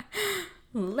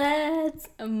Let's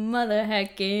mother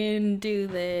heckin' do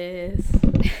this.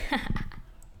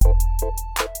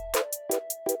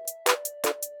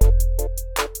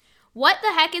 What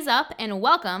the heck is up, and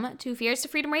welcome to Fears to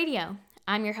Freedom Radio.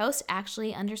 I'm your host,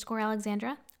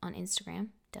 Ashley_Alexandra on Instagram,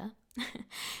 duh.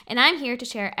 And I'm here to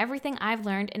share everything I've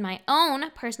learned in my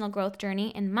own personal growth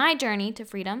journey and my journey to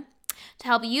freedom to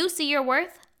help you see your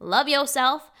worth, love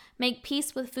yourself, make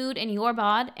peace with food in your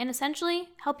bod, and essentially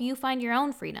help you find your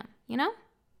own freedom, you know?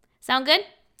 Sound good?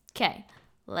 Okay,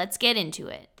 let's get into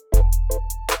it.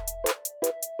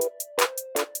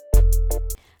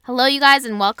 Hello, you guys,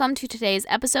 and welcome to today's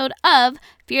episode of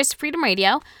Fears to Freedom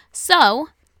Radio. So,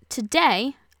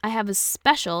 today I have a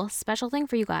special thing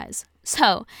for you guys.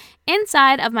 So,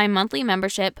 inside of my monthly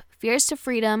membership, Fears to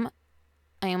Freedom,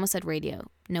 I almost said radio.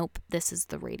 Nope, this is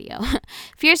the radio.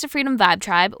 Fears to Freedom Vibe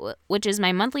Tribe, which is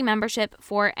my monthly membership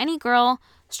for any girl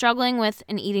struggling with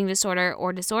an eating disorder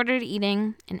or disordered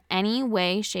eating in any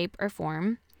way, shape, or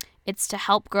form. It's to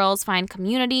help girls find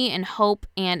community and hope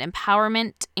and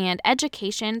empowerment and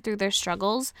education through their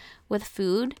struggles with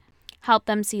food, help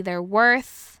them see their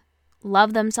worth,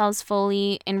 love themselves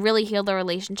fully, and really heal their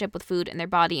relationship with food and their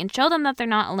body and show them that they're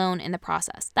not alone in the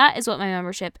process. That is what my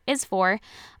membership is for.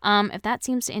 If that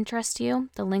seems to interest you,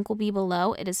 the link will be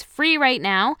below. It is free right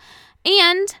now.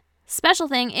 And special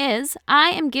thing is,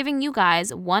 I am giving you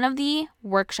guys one of the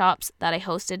workshops that I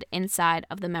hosted inside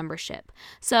of the membership.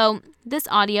 So this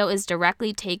audio is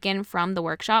directly taken from the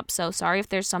workshop. So sorry if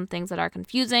there's some things that are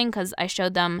confusing because I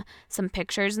showed them some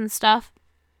pictures and stuff.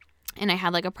 And I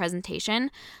had like a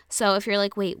presentation. So if you're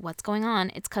like, wait, what's going on?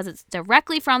 It's because it's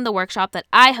directly from the workshop that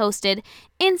I hosted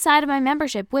inside of my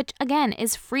membership, which again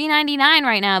is free $99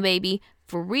 right now, baby.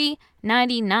 Free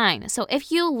 $99. So if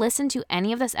you listen to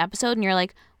any of this episode and you're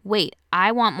like, wait,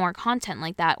 I want more content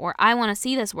like that, or I want to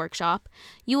see this workshop,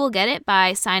 you will get it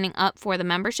by signing up for the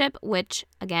membership, which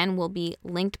again will be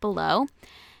linked below.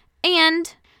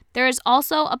 And there is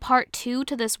also a part 2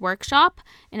 to this workshop,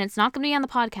 and it's not going to be on the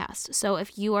podcast. So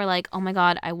if you are like, oh my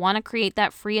God, I want to create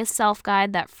that freest self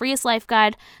guide, that freest life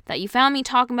guide that you found me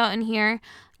talking about in here,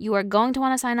 you are going to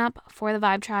want to sign up for the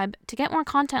Vibe Tribe to get more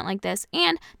content like this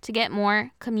and to get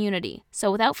more community.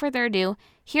 So without further ado,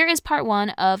 here is part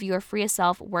 1 of your freest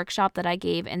self workshop that I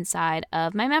gave inside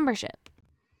of my membership.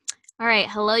 All right,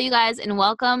 hello you guys, and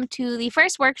welcome to the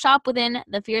first workshop within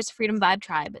the Fears to Freedom Vibe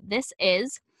Tribe. This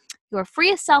is your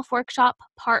freest self workshop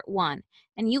part 1.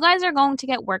 And you guys are going to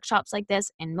get workshops like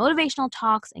this and motivational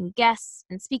talks and guests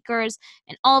and speakers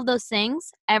and all of those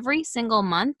things every single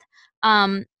month.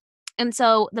 And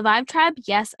so the Vibe Tribe,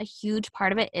 yes, a huge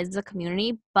part of it is the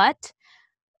community, but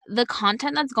the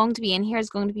content that's going to be in here is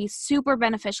going to be super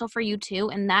beneficial for you too.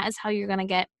 And that is how you're going to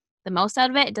get the most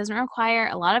out of it. It doesn't require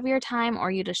a lot of your time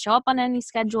or you to show up on any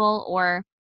schedule or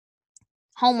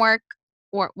homework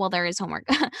or, well, there is homework,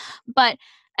 but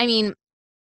I mean,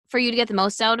 for you to get the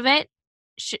most out of it,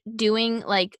 doing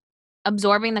like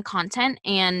absorbing the content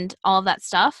and all of that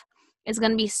stuff is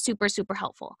going to be super, super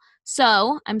helpful.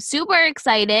 So I'm super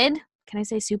excited. Can I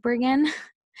say super again?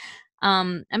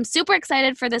 I'm super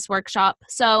excited for this workshop.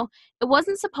 So it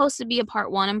wasn't supposed to be a part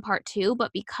 1 and part 2,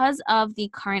 but because of the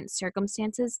current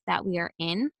circumstances that we are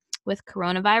in with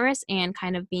coronavirus and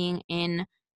kind of being in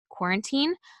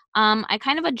quarantine, I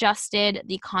kind of adjusted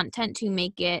the content to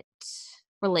make it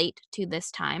relate to this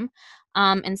time,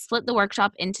 and split the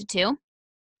workshop into 2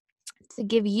 to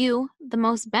give you the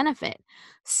most benefit.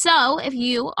 So if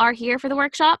you are here for the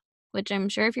workshop, which I'm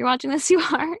sure if you're watching this you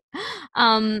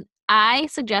are, I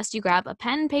suggest you grab a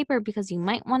pen and paper because you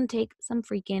might want to take some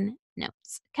freaking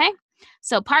notes, okay?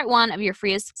 So part 1 of your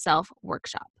freest self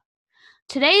workshop.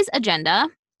 Today's agenda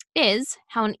is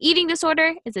how an eating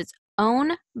disorder is its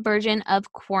own version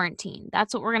of quarantine.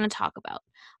 That's what we're going to talk about.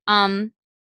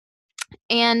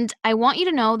 And I want you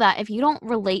to know that if you don't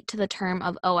relate to the term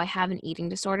of, oh, I have an eating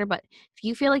disorder, but if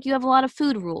you feel like you have a lot of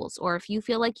food rules, or if you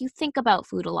feel like you think about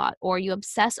food a lot, or you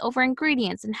obsess over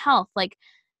ingredients and health, like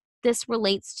this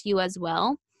relates to you as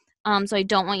well. So I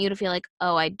don't want you to feel like,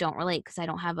 oh, I don't relate because I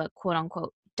don't have a quote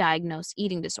unquote diagnosed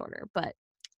eating disorder. But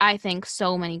I think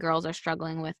so many girls are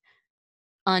struggling with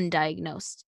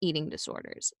undiagnosed eating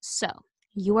disorders. So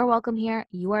you are welcome here.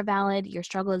 You are valid. Your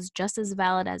struggle is just as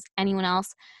valid as anyone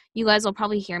else. You guys will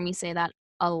probably hear me say that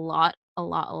a lot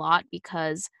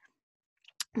because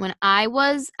when I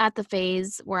was at the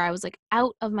phase where I was like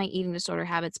out of my eating disorder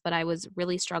habits, but I was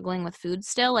really struggling with food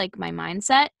still, like my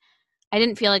mindset, I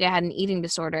didn't feel like I had an eating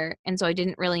disorder. And so I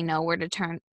didn't really know where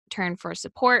to turn for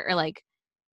support or like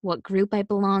what group I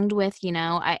belonged with.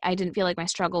 I didn't feel like my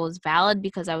struggle was valid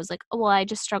because I was like, oh, well, I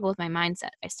just struggle with my mindset.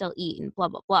 I still eat and blah,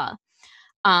 blah, blah.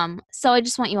 So I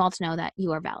just want you all to know that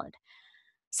you are valid.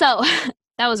 So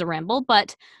that was a ramble,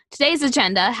 but today's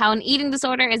agenda, how an eating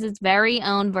disorder is its very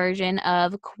own version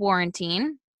of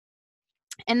quarantine.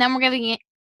 And then we're going to get,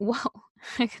 whoa,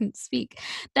 I can speak.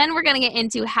 Then we're going to get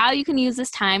into how you can use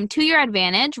this time to your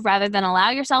advantage rather than allow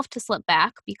yourself to slip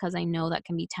back, because I know that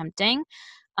can be tempting.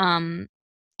 And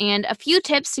a few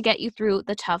tips to get you through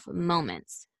the tough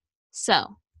moments.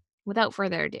 So, without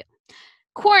further ado,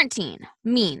 quarantine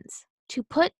means to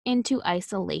put into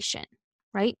isolation,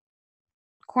 right?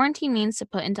 Quarantine means to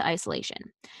put into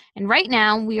isolation. And right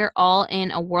now, we are all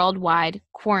in a worldwide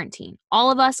quarantine. All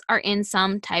of us are in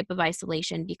some type of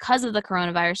isolation because of the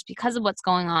coronavirus, because of what's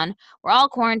going on. We're all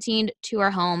quarantined to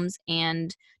our homes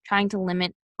and trying to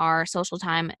limit our social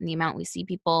time and the amount we see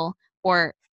people,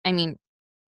 or, I mean,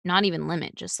 not even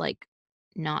limit, just like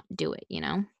not do it,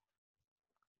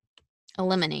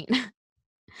 eliminate.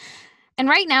 And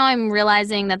right now, I'm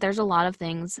realizing that there's a lot of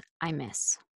things I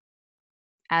miss,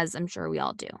 as I'm sure we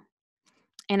all do.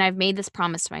 And I've made this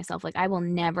promise to myself, like, I will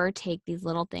never take these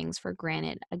little things for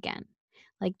granted again.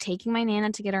 Like taking my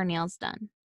Nana to get our nails done,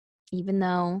 even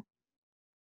though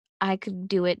I could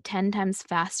do it 10 times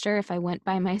faster if I went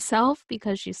by myself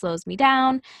because she slows me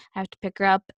down. I have to pick her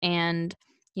up and,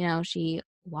 she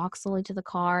walks slowly to the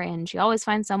car and she always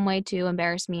finds some way to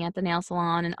embarrass me at the nail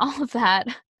salon and all of that.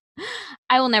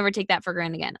 I will never take that for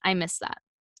granted again. I miss that.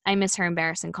 I miss her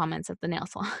embarrassing comments at the nail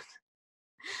salon.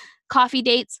 Coffee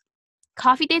dates.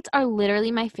 Coffee dates are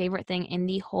literally my favorite thing in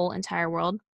the whole entire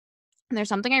world. And there's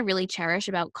something I really cherish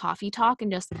about coffee talk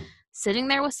and just sitting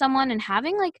there with someone and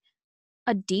having like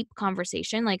a deep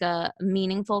conversation, like a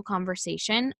meaningful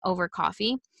conversation over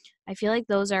coffee. I feel like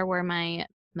those are where my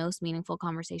most meaningful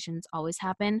conversations always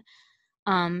happen.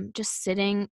 Just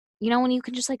sitting, when you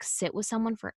can just like sit with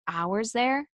someone for hours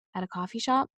there at a coffee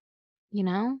shop,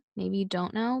 maybe you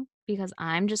don't know, because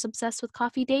I'm just obsessed with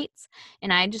coffee dates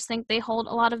and I just think they hold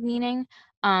a lot of meaning.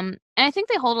 And I think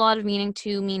they hold a lot of meaning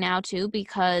to me now too,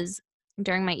 because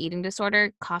during my eating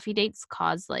disorder, coffee dates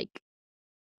caused like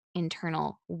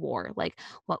internal war. Like,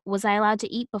 what was I allowed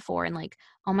to eat before? And like,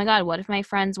 oh my God, what if my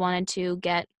friends wanted to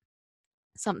get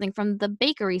something from the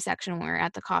bakery section when we we're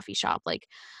at the coffee shop? Like,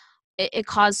 it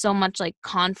caused so much like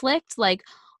conflict. Like,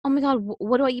 oh my God,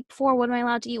 what do I eat before? What am I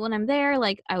allowed to eat when I'm there?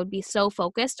 Like, I would be so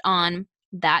focused on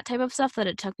that type of stuff that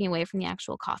it took me away from the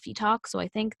actual coffee talk. So I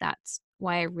think that's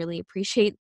why I really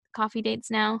appreciate coffee dates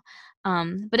now.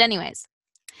 But anyways,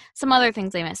 some other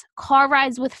things I miss. Car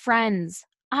rides with friends.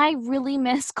 I really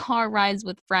miss car rides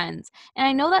with friends. And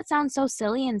I know that sounds so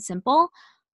silly and simple,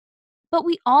 but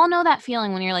we all know that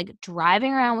feeling when you're like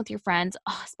driving around with your friends,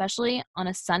 especially on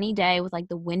a sunny day with like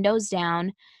the windows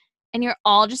down, and you're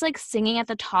all just like singing at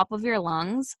the top of your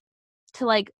lungs to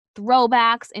like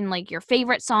throwbacks and like your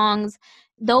favorite songs.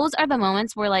 Those are the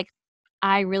moments where like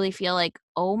I really feel like,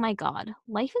 oh my God,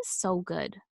 life is so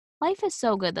good. Life is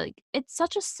so good. Like, it's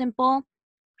such a simple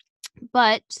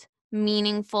but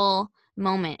meaningful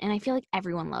moment. And I feel like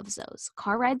everyone loves those.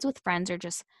 Car rides with friends are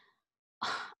just,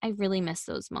 I really miss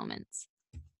those moments.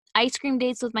 Ice cream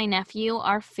dates with my nephew.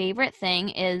 Our favorite thing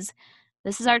is,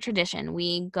 this is our tradition.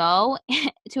 We go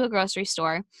to a grocery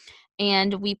store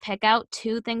and we pick out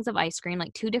two things of ice cream,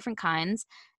 like two different kinds.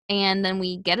 And then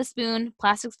we get a spoon,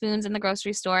 plastic spoons in the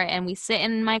grocery store, and we sit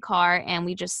in my car and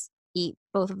we just eat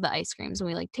both of the ice creams. And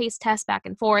we like taste test back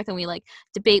and forth and we like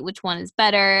debate which one is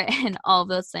better and all of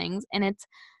those things. And it's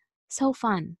so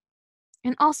fun.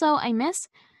 And also, I miss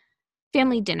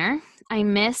family dinner. I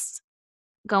miss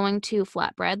going to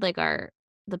Flatbread, like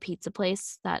the pizza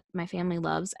place that my family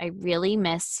loves. I really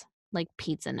miss like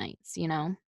pizza nights,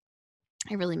 I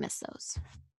really miss those.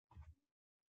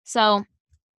 So,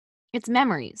 it's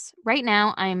memories. Right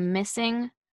now, I'm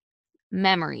missing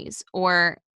memories,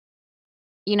 or,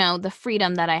 the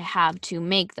freedom that I have to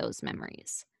make those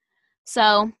memories.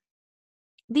 So,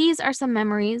 these are some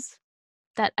memories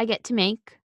that I get to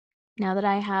make now that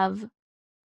I have,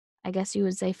 I guess you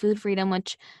would say, food freedom,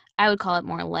 which I would call it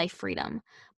more life freedom.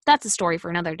 That's a story for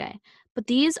another day. But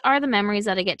these are the memories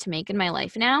that I get to make in my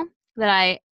life now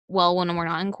that when we're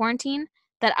not in quarantine,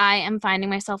 that I am finding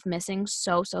myself missing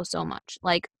so, so, so much.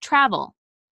 Like travel.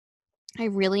 I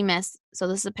really miss, so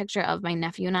this is a picture of my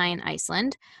nephew and I in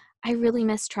Iceland. I really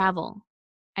miss travel.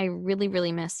 I really,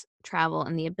 really miss travel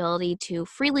and the ability to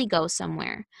freely go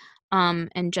somewhere,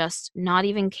 and just not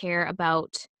even care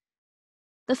about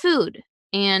the food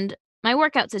and my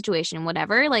workout situation,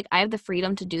 whatever. Like, I have the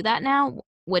freedom to do that now,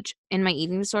 which in my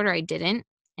eating disorder I didn't,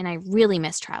 and I really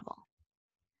miss travel.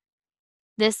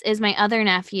 This is my other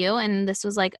nephew, and this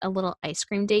was like a little ice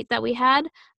cream date that we had.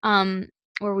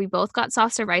 where we both got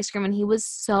soft serve ice cream, and he was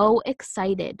so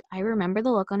excited. I remember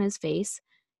the look on his face.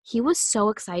 He was so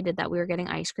excited that we were getting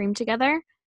ice cream together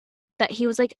that he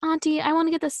was like, Auntie, I want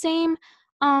to get the same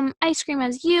ice cream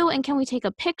as you, and can we take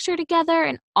a picture together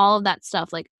and all of that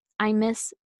stuff. Like, I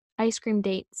miss ice cream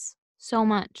dates so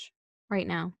much right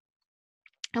now.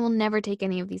 I will never take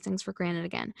any of these things for granted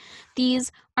again.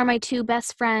 These are my two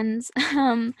best friends,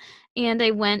 and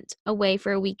I went away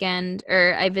for a weekend,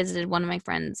 or I visited one of my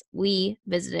friends. We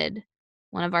visited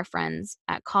one of our friends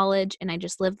at college, and I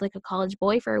just lived like a college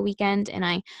boy for a weekend, and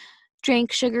I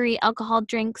drank sugary alcohol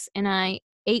drinks, and I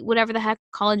ate whatever the heck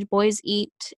college boys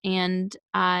eat, and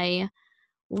I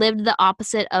lived the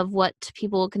opposite of what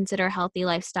people would consider a healthy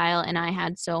lifestyle, and I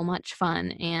had so much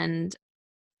fun, and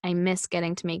I miss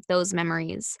getting to make those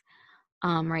memories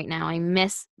right now. I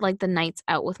miss like the nights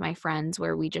out with my friends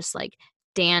where we just like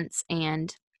dance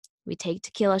and we take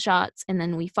tequila shots and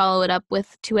then we follow it up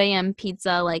with 2 a.m.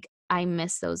 pizza. Like, I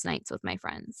miss those nights with my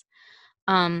friends.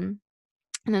 And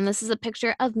then this is a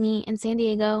picture of me in San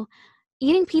Diego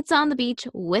eating pizza on the beach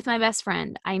with my best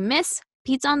friend. I miss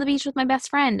pizza on the beach with my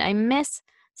best friend. I miss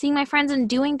seeing my friends and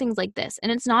doing things like this.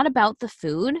 And it's not about the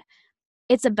food,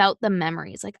 it's about the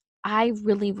memories. Like, I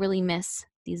really, really miss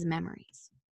these memories.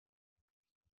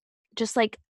 Just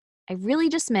like I really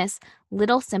just miss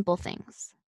little simple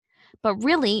things. But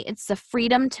really, it's the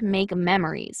freedom to make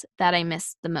memories that I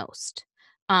miss the most.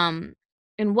 And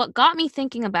what got me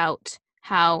thinking about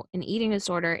how an eating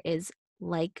disorder is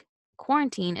like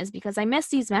quarantine is because I miss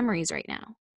these memories right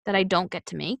now that I don't get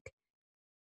to make.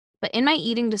 But in my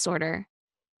eating disorder,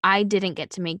 I didn't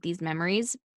get to make these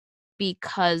memories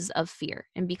because of fear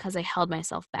and because I held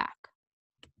myself back.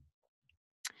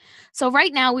 So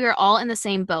right now, we are all in the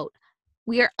same boat.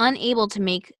 We are unable to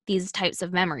make these types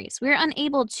of memories. We are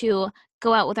unable to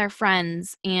go out with our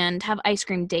friends and have ice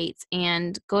cream dates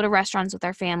and go to restaurants with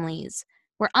our families.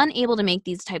 We're unable to make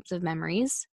these types of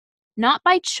memories, not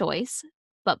by choice,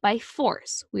 but by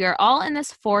force. We are all in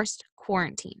this forced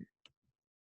quarantine.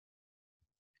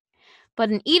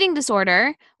 But an eating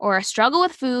disorder or a struggle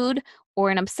with food or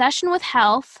an obsession with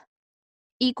health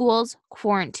equals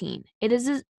quarantine. It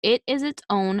is its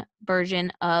own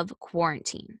version of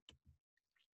quarantine.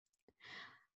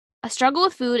 A struggle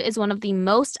with food is one of the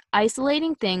most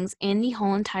isolating things in the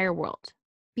whole entire world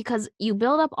because you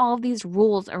build up all of these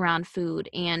rules around food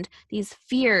and these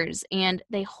fears, and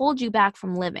they hold you back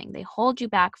from living. They hold you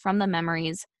back from the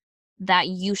memories that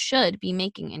you should be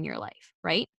making in your life,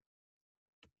 right?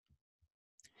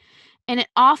 And it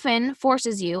often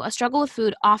forces you, a struggle with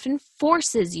food often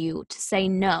forces you to say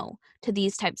no to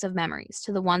these types of memories,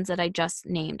 to the ones that I just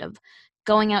named, of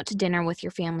going out to dinner with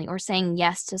your family or saying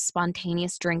yes to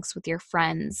spontaneous drinks with your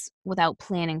friends without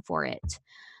planning for it,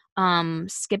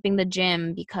 skipping the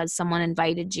gym because someone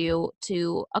invited you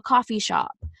to a coffee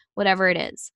shop, whatever it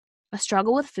is. A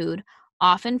struggle with food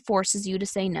often forces you to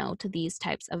say no to these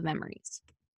types of memories.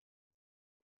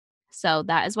 So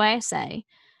that is why I say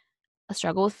a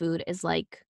struggle with food is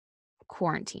like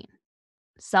quarantine,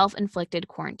 self-inflicted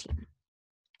quarantine.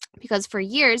 Because for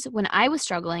years, when I was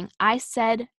struggling, I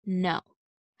said no.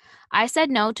 I said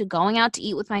no to going out to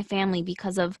eat with my family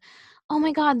because of, oh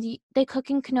my God, they cook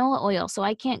in canola oil, so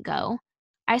I can't go.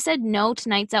 I said no to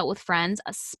nights out with friends,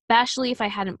 especially if I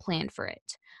hadn't planned for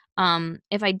it.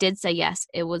 If I did say yes,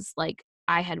 it was like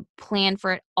I had planned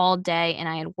for it all day and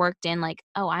I had worked in like,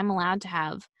 oh, I'm allowed to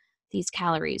have these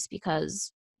calories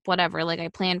because whatever, like I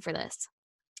planned for this.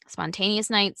 Spontaneous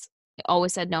nights, I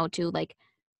always said no to. Like,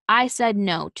 I said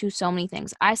no to so many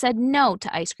things. I said no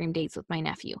to ice cream dates with my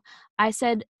nephew. I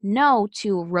said no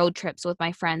to road trips with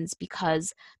my friends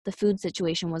because the food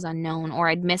situation was unknown or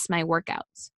I'd miss my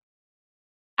workouts.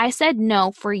 I said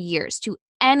no for years to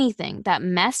anything that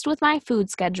messed with my food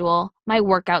schedule, my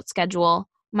workout schedule,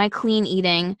 my clean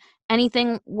eating,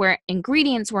 anything where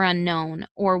ingredients were unknown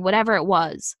or whatever it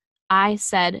was. I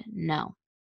said no.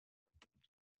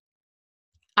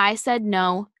 I said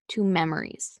no to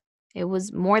memories. It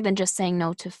was more than just saying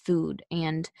no to food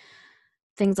and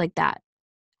things like that.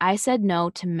 I said no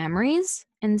to memories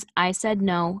and I said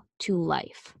no to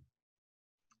life.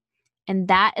 And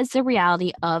that is the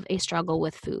reality of a struggle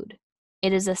with food.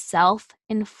 It is a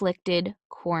self-inflicted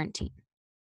quarantine.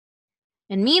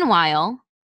 And meanwhile,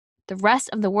 the rest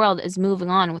of the world is moving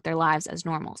on with their lives as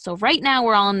normal. So right now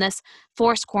we're all in this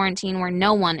forced quarantine where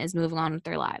no one is moving on with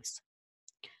their lives.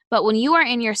 But when you are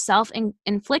in your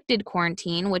self-inflicted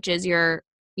quarantine, which is your,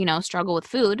 struggle with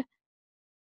food,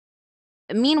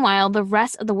 meanwhile, the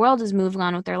rest of the world is moving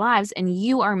on with their lives and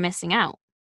you are missing out.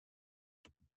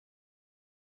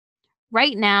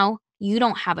 Right now, you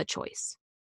don't have a choice.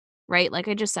 right? Like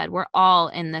I just said, we're all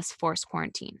in this forced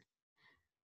quarantine.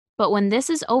 But when this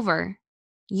is over,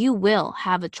 you will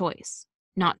have a choice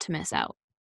not to miss out.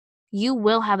 You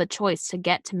will have a choice to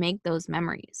get to make those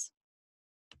memories.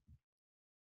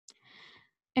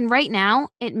 And right now,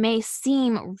 it may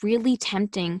seem really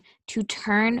tempting to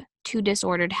turn to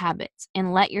disordered habits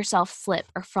and let yourself slip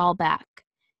or fall back.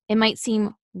 It might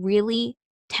seem really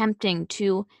tempting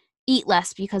to eat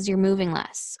less because you're moving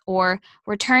less, or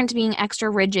return to being extra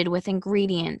rigid with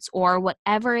ingredients, or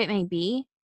whatever it may be.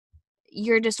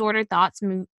 Your disordered thoughts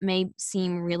may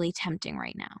seem really tempting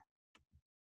right now.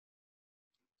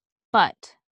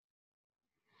 But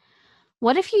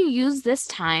what if you use this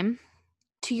time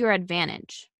to your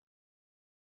advantage?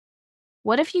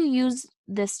 What if you use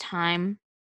this time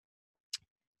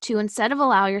to, instead of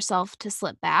allow yourself to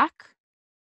slip back,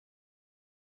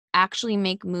 actually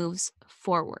make moves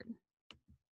forward?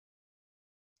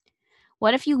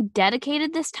 What if you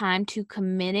dedicated this time to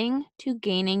committing to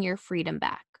gaining your freedom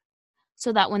back,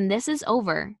 so that when this is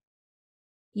over,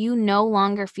 you no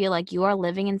longer feel like you are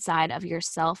living inside of your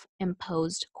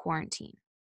self-imposed quarantine?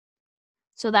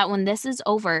 So that when this is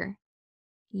over,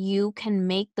 you can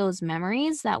make those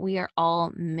memories that we are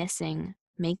all missing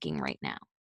making right now.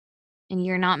 And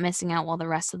you're not missing out while the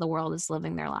rest of the world is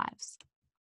living their lives.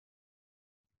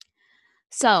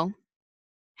 So,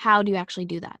 how do you actually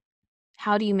do that?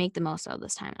 How do you make the most out of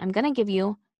this time? I'm going to give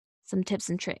you some tips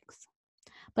and tricks,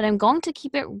 but I'm going to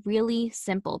keep it really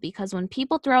simple, because when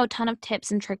people throw a ton of tips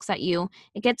and tricks at you,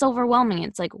 it gets overwhelming.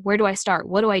 It's like, where do I start?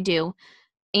 What do I do?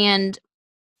 And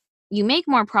you make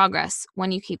more progress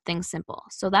when you keep things simple.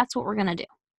 So that's what we're going to do.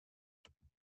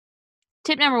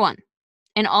 Tip number 1,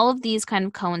 and all of these kind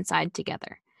of coincide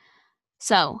together.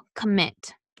 So,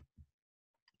 commit.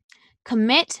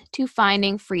 Commit to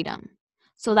finding freedom,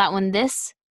 so that when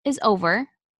this is over,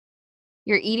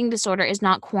 your eating disorder is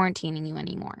not quarantining you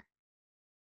anymore.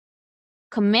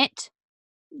 Commit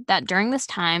that during this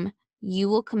time, you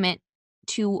will commit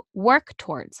to work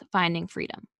towards finding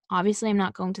freedom. Obviously, I'm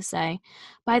not going to say,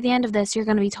 by the end of this, you're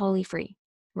going to be totally free,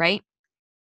 right?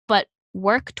 But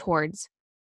work towards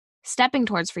stepping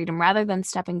towards freedom rather than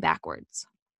stepping backwards.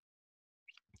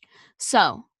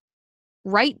 So,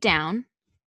 write down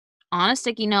on a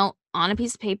sticky note, on a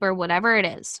piece of paper, whatever it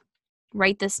is,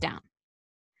 write this down.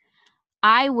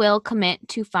 I will commit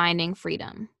to finding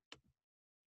freedom.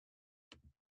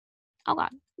 Oh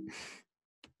God.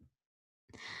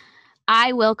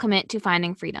 I will commit to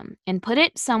finding freedom, and put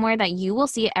it somewhere that you will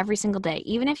see it every single day.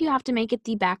 Even if you have to make it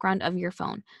the background of your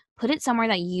phone, put it somewhere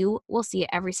that you will see it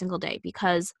every single day,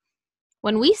 because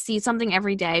when we see something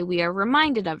every day, we are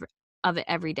reminded of it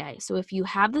every day. So if you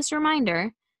have this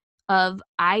reminder of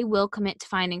I will commit to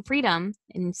finding freedom,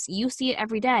 and you see it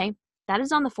every day, that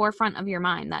is on the forefront of your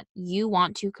mind that you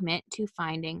want to commit to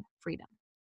finding freedom.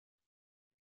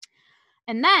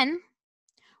 And then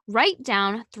write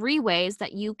down 3 ways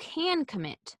that you can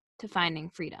commit to finding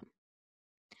freedom.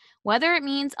 Whether it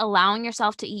means allowing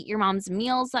yourself to eat your mom's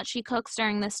meals that she cooks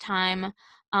during this time,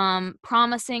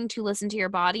 promising to listen to your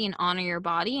body and honor your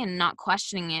body and not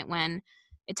questioning it when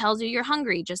it tells you you're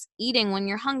hungry, just eating when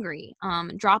you're hungry,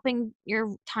 dropping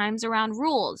your times around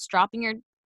rules, dropping your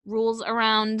rules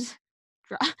around,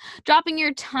 dropping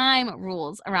your time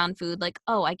rules around food, like,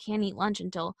 oh, I can't eat lunch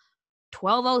until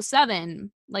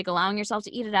 12:07, like allowing yourself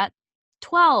to eat it at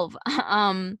 12,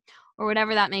 or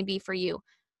whatever that may be for you.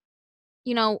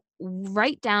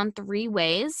 Write down 3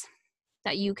 ways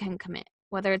that you can commit.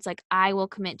 Whether it's like, I will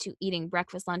commit to eating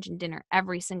breakfast, lunch, and dinner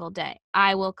every single day.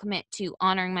 I will commit to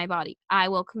honoring my body. I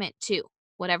will commit to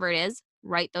whatever it is.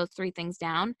 Write those 3 things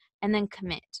down and then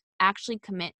commit. Actually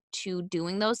commit to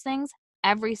doing those things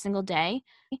every single day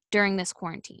during this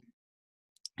quarantine.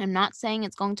 I'm not saying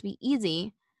it's going to be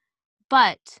easy,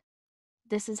 but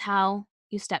this is how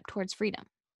you step towards freedom.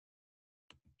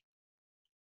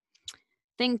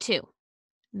 Thing 2,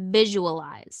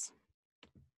 visualize.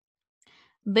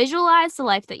 Visualize the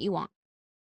life that you want.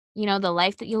 The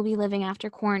life that you'll be living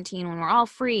after quarantine when we're all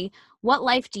free. What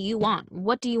life do you want?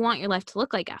 What do you want your life to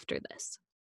look like after this?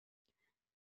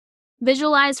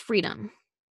 Visualize freedom.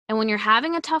 And when you're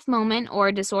having a tough moment or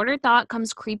a disordered thought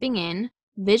comes creeping in,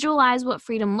 visualize what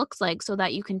freedom looks like so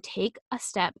that you can take a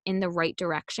step in the right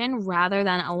direction rather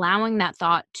than allowing that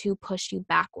thought to push you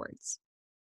backwards.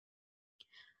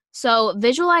 So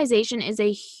visualization is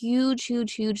a huge,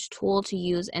 huge, huge tool to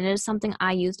use, and it is something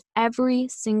I used every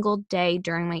single day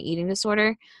during my eating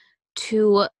disorder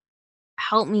to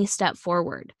help me step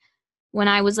forward. When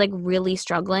I was really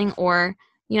struggling, or,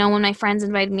 when my friends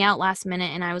invited me out last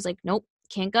minute and I was like, nope,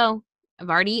 can't go. I've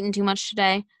already eaten too much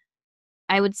today.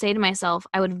 I would say to myself,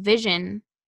 I would envision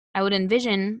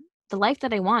the life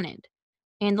that I wanted.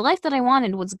 And the life that I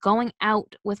wanted was going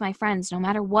out with my friends no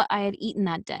matter what I had eaten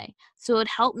that day. So it would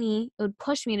help me, it would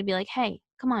push me to be like, hey,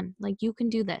 come on, like you can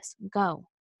do this, go.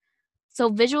 So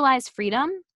visualize freedom.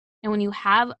 And when you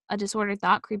have a disordered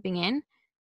thought creeping in,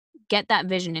 get that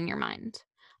vision in your mind.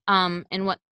 And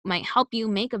what might help you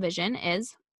make a vision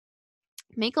is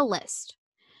make a list.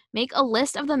 Make a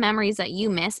list of the memories that you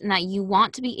miss and that you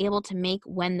want to be able to make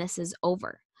when this is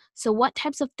over. So what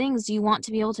types of things do you want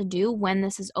to be able to do when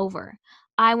this is over?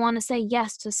 I want to say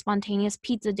yes to spontaneous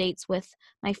pizza dates with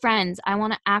my friends. I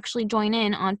want to actually join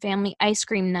in on family ice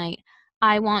cream night.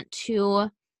 I want to,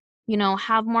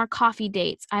 have more coffee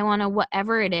dates. I want to,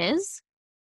 whatever it is,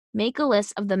 make a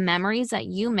list of the memories that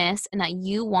you miss and that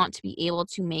you want to be able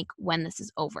to make when this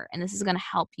is over. And this is going to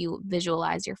help you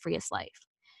visualize your freest life.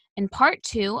 And part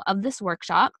 2 of this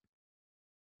workshop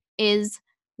is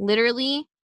literally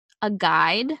a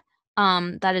guide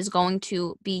that is going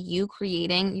to be you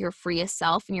creating your freest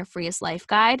self and your freest life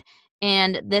guide.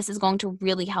 And this is going to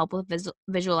really help with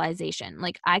visualization.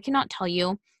 Like, I cannot tell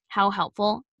you how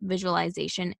helpful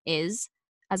visualization is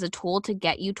as a tool to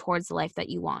get you towards the life that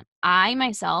you want. I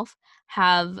myself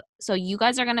so you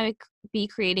guys are going to be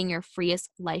creating your freest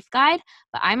life guide,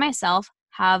 but I myself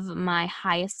have my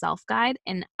highest self guide,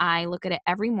 and I look at it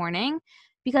every morning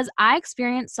because I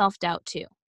experience self-doubt too.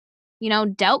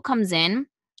 Doubt comes in,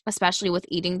 especially with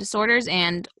eating disorders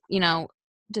and,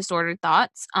 disordered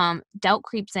thoughts. Doubt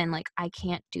creeps in like, I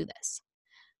can't do this.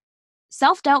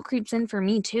 Self-doubt creeps in for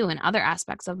me too in other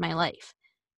aspects of my life.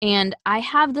 And I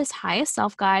have this highest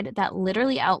self guide that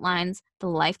literally outlines the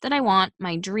life that I want,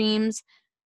 my dreams,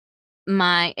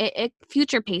 it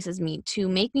future paces me to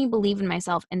make me believe in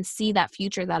myself and see that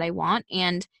future that I want,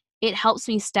 and it helps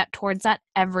me step towards that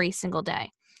every single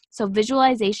day. So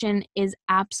visualization is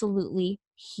absolutely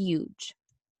huge.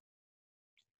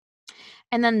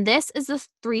 And then this is the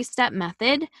 3-step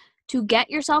method to get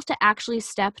yourself to actually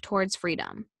step towards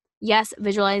freedom. Yes,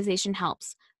 visualization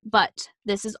helps, but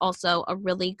this is also a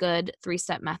really good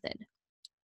 3-step method.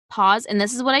 Pause, and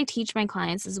this is what I teach my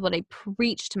clients, this is what I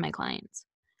preach to my clients.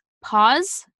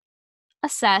 Pause,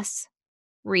 assess,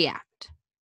 react.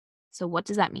 So what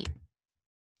does that mean?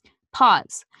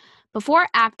 Pause. Before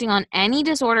acting on any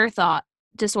disordered thought,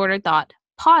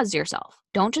 pause yourself.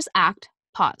 Don't just act,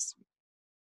 pause.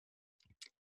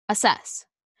 Assess.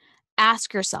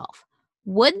 Ask yourself,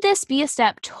 would this be a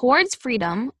step towards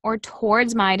freedom or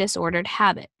towards my disordered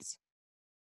habits?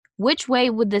 Which way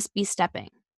would this be stepping?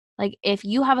 Like, if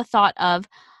you have a thought of,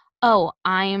 oh,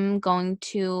 I'm going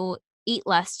to eat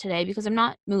less today because I'm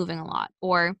not moving a lot,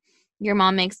 or your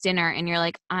mom makes dinner and you're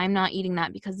like, I'm not eating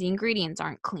that because the ingredients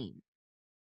aren't clean.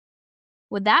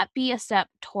 Would that be a step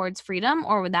towards freedom,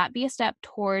 or would that be a step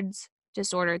towards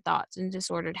disordered thoughts and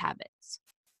disordered habits?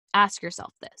 Ask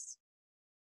yourself this.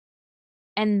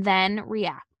 And then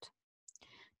react.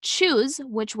 Choose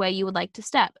which way you would like to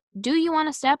step. Do you want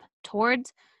to step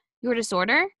towards your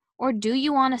disorder, or do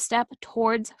you want to step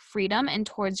towards freedom and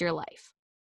towards your life?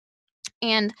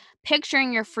 And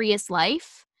picturing your freest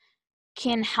life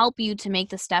can help you to make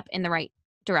the step in the right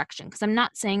direction. Because I'm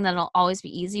not saying that it'll always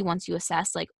be easy once you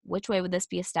assess, like, which way would this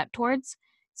be a step towards?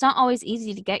 It's not always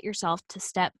easy to get yourself to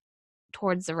step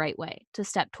towards the right way, to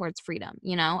step towards freedom,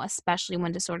 especially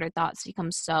when disordered thoughts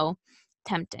become so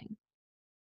tempting.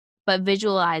 But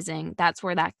visualizing, that's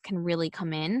where that can really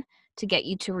come in to get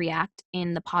you to react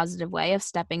in the positive way of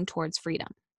stepping towards freedom.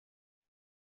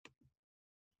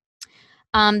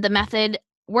 The method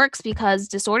works because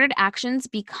disordered actions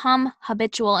become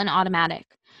habitual and automatic.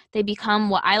 They become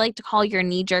what I like to call your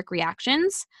knee-jerk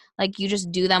reactions. Like, you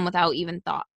just do them without even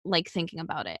thinking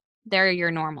about it. They're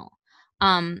your normal.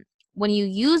 When you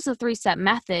use the 3-step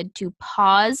method to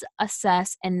pause,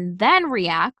 assess, and then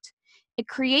react, it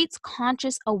creates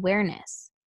conscious awareness.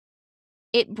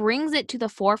 It brings it to the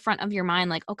forefront of your mind,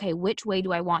 like, okay, which way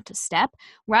do I want to step?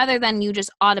 Rather than you just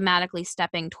automatically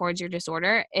stepping towards your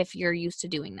disorder if you're used to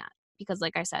doing that. Because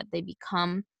like I said, they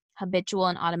become habitual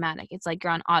and automatic. It's like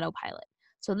you're on autopilot.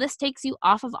 So this takes you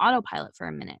off of autopilot for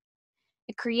a minute.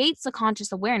 It creates a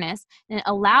conscious awareness, and it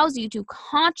allows you to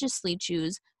consciously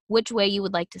choose which way you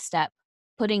would like to step,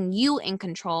 putting you in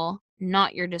control,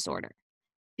 not your disorder.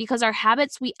 Because our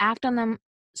habits, we act on them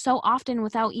so often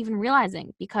without even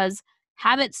realizing, because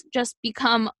habits just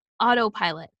become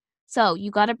autopilot. So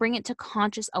you got to bring it to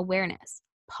conscious awareness.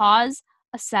 Pause,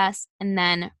 assess, and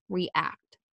then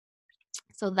react.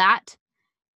 So that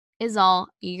is all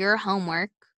your homework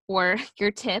or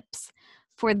your tips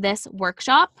for this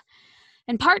workshop.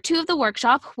 And part 2 of the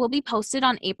workshop will be posted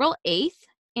on April 8th,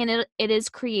 and it is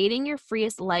Creating Your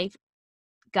Freest Life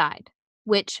Guide,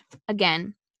 which,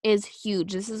 again, is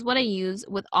huge. This is what I use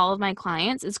with all of my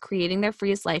clients, is creating their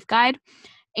freest life guide.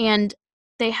 And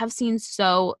they have seen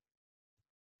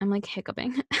I'm like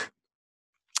hiccuping.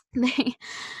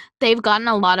 They've gotten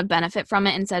a lot of benefit from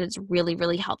it and said it's really,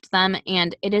 really helped them.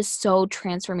 And it is so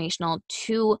transformational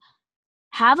to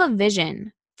have a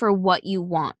vision for what you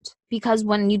want. Because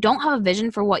when you don't have a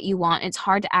vision for what you want, it's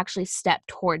hard to actually step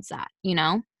towards that,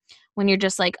 when you're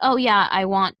just like, oh yeah, I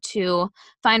want to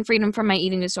find freedom from my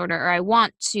eating disorder, or I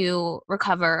want to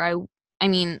recover. I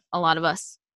mean, a lot of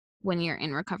us, when you're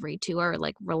in recovery too, are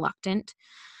like reluctant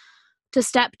to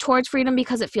step towards freedom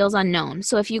because it feels unknown.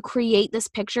 So if you create this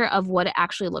picture of what it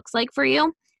actually looks like for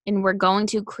you, and we're going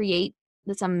to create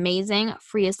this amazing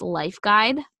freest life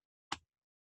guide,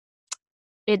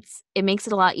 it makes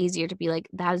it a lot easier to be like,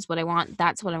 that is what I want.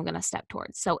 That's what I'm going to step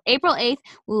towards. So April 8th,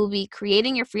 we will be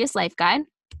creating your freest life guide.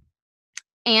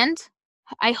 And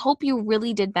I hope you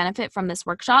really did benefit from this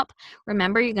workshop.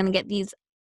 Remember, you're going to get these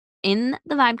in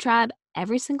the Vibe Tribe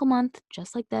every single month,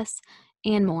 just like this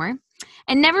and more.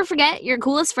 And never forget, you're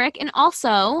cool as frick. And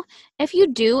also, if you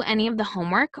do any of the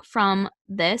homework from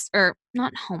this, or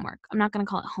not homework, I'm not going to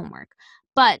call it homework,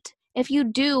 but if you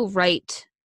do write,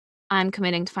 I'm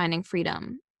committing to finding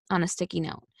freedom on a sticky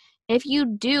note, if you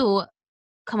do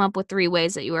come up with 3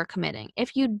 ways that you are committing,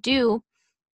 if you do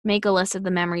make a list of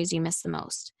the memories you miss the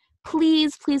most,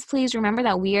 please, please, please remember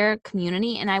that we are a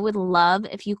community, and I would love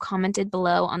if you commented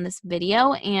below on this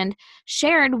video and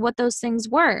shared what those things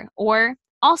were. Or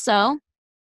also,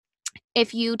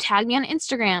 if you tag me on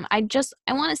Instagram, I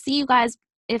want to see you guys,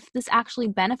 if this actually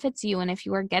benefits you and if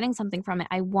you are getting something from it.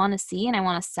 I want to see and I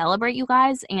want to celebrate you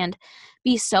guys and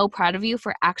be so proud of you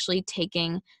for actually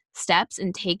taking steps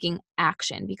and taking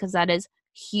action, because that is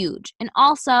huge. And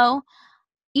also,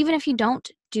 even if you don't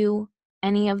do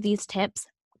any of these tips,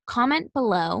 comment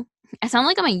below. I sound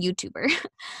like I'm a YouTuber.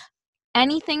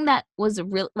 Anything that was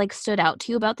stood out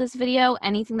to you about this video,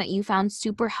 anything that you found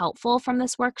super helpful from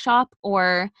this workshop,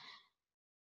 or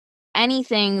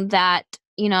anything that,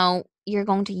 you're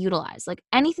going to utilize. Like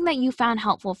anything that you found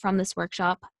helpful from this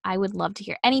workshop, I would love to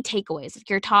hear. Any takeaways,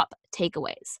 your top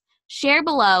takeaways. Share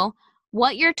below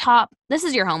what your this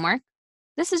is your homework.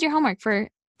 This is your homework for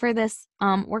this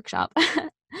workshop.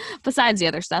 Besides the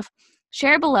other stuff,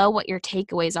 share below what your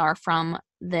takeaways are from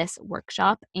this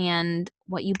workshop and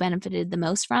what you benefited the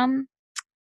most from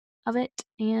of it.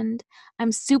 And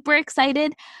I'm super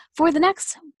excited for the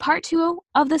next part 2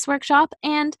 of this workshop.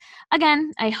 And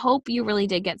again, I hope you really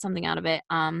did get something out of it.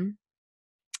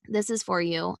 This is for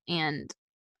you, and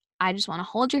I just want to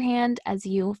hold your hand as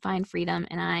you find freedom.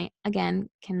 And I, again,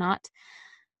 cannot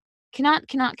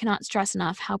stress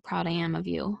enough how proud I am of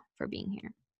you for being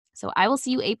here. So I will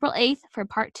see you April 8th for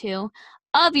part 2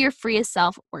 of your Freest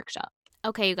Self workshop.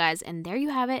 Okay, you guys, and there you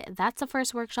have it. That's the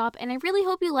first workshop, and I really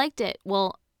hope you liked it.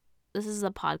 Well, this is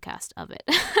a podcast of it.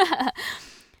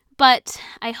 But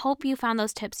I hope you found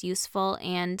those tips useful,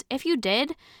 and if you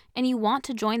did, and you want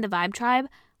to join the Vibe Tribe,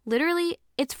 literally,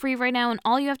 it's free right now, and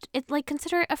all you have to,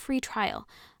 consider it a free trial.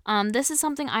 This is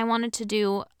something I wanted to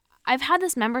do. I've had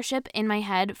this membership in my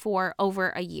head for over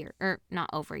a year, or not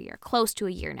over a year, close to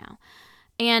a year now.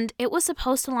 And it was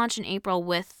supposed to launch in April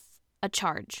with a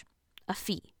charge, a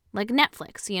fee, like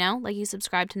Netflix, like you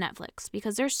subscribe to Netflix,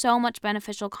 because there's so much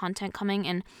beneficial content coming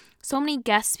and so many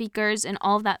guest speakers and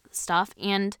all of that stuff.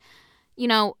 And,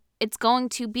 it's going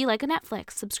to be like a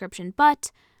Netflix subscription.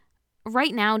 But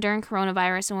right now during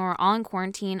coronavirus and when we're all in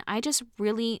quarantine, I just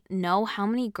really know how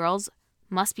many girls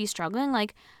must be struggling.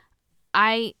 Like,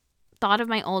 I thought of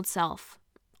my old self,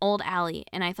 old Allie,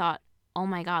 and I thought, oh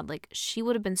my God, she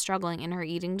would have been struggling in her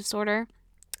eating disorder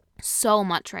so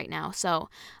much right now. So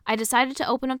I decided to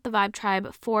open up the Vibe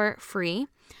Tribe for free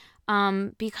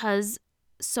because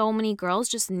so many girls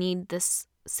just need this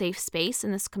safe space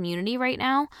in this community right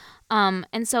now.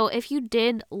 And so if you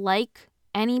did like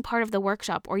any part of the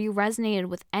workshop, or you resonated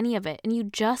with any of it, and you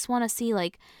just want to see,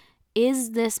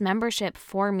 is this membership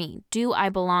for me? Do I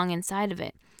belong inside of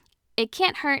it? It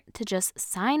can't hurt to just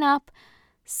sign up,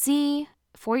 see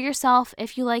for yourself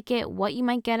if you like it, what you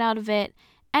might get out of it,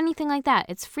 anything like that.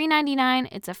 It's free $99.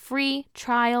 It's a free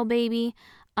trial, baby.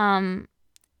 And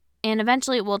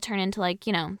eventually it will turn into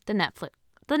the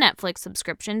Netflix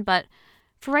subscription. But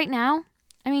for right now,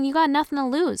 you got nothing to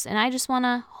lose. And I just want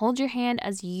to hold your hand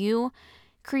as you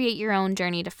create your own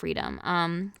journey to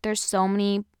freedom. There's so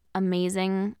many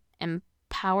amazing,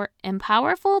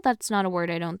 empowerful, that's not a word,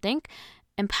 I don't think,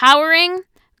 empowering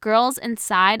girls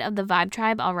inside of the Vibe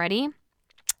Tribe already.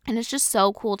 And it's just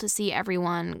so cool to see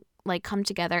everyone come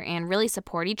together and really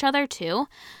support each other too.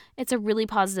 It's a really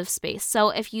positive space. So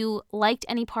if you liked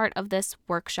any part of this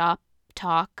workshop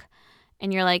talk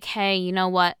and you're like, hey, you know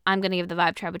what? I'm going to give the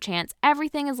Vibe Tribe a chance.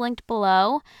 Everything is linked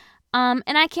below. And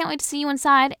I can't wait to see you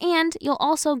inside. And you'll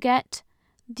also get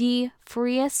the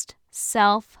freest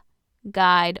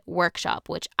self-guide workshop,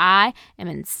 which I am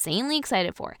insanely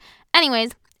excited for.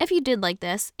 Anyways, if you did like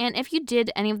this, and if you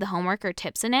did any of the homework or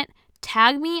tips in it,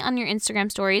 tag me on your Instagram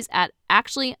stories at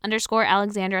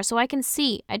actually_Alexandra so I can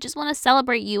see. I just want to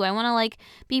celebrate you. I want to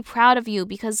be proud of you,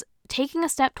 because taking a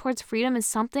step towards freedom is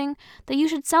something that you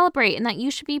should celebrate and that you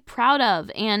should be proud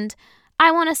of. And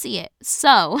I want to see it.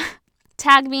 So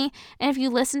tag me. And if you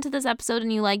listened to this episode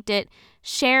and you liked it,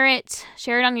 share it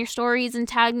on your stories and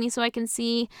tag me so I can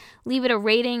see. Leave it a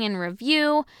rating and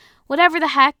review. Whatever the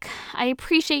heck. I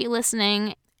appreciate you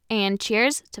listening. And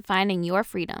cheers to finding your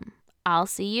freedom. I'll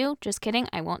see you. Just kidding.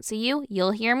 I won't see you.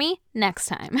 You'll hear me next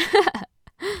time.